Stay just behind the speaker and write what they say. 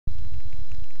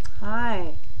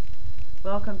Hi,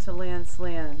 welcome to Lynn's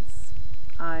Lens.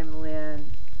 I'm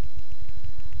Lynn.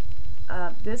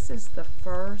 This is the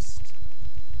first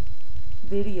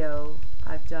video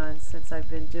I've done since I've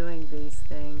been doing these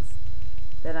things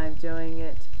that I'm doing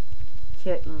it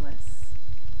kittenless.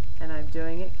 And I'm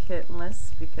doing it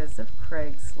kittenless because of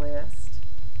Craigslist.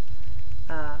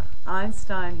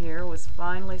 Einstein here was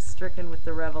finally stricken with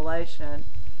the revelation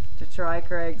to try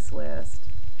Craigslist.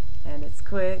 And it's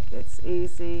quick, it's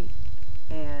easy,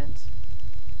 and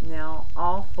now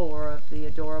all four of the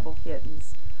adorable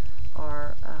kittens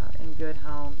are in good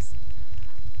homes.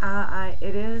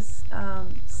 It is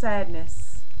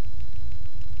sadness,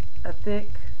 a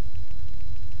thick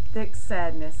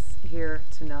sadness here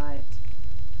tonight.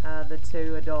 The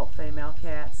two adult female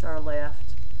cats are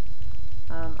left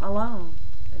alone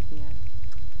again.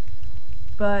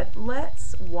 But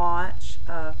let's watch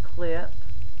a clip.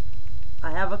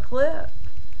 I have a clip.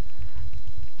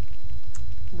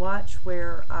 Watch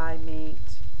where I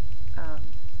meet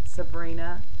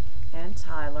Sabrina and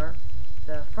Tyler,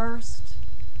 the first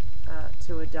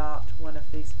to adopt one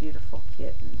of these beautiful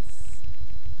kittens.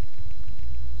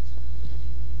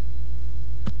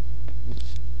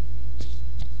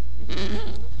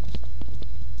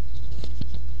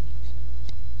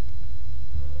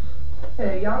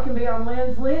 Hey, y'all can be on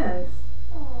Lynn's Lens.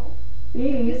 Oh.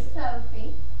 These. This is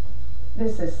Sophie.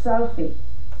 This is Sophie.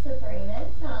 Sabrina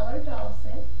Tyler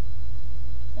Dawson.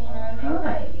 And our new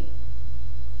baby.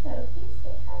 Sophie,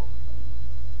 say hi.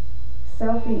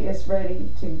 Sophie is ready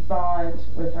to bond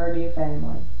with her new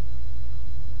family.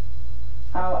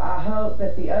 I hope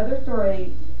that the other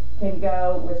three can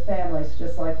go with families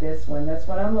just like this one. That's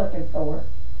what I'm looking for.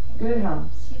 Good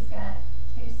homes. She's got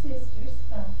two sisters,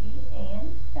 Spunky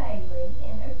and Bailey,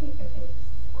 and they're Pick-a-Picks.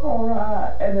 All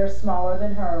right, and they're smaller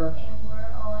than her. And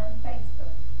we're on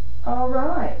Facebook. All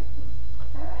right.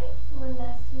 All right. Well,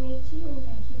 nice to meet you, and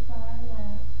thank you for our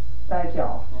love. Thank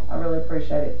y'all. I really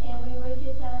appreciate it. And we would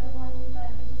get the other one, but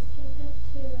we just can't have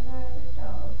two with our other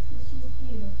dogs. Because she's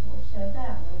beautiful. Show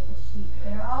that one, because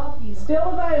they're all beautiful. Still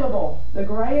available. The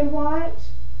gray and white,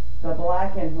 the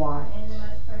black and white. And the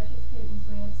most precious kittens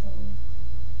we have seen.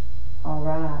 All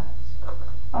right.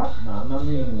 Mamma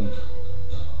mia.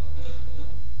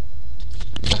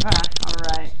 All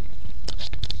right.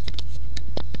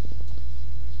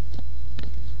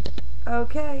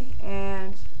 Okay,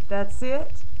 and that's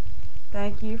it.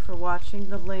 Thank you for watching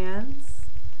The Lens.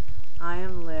 I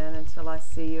am Lynn until I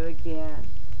see you again.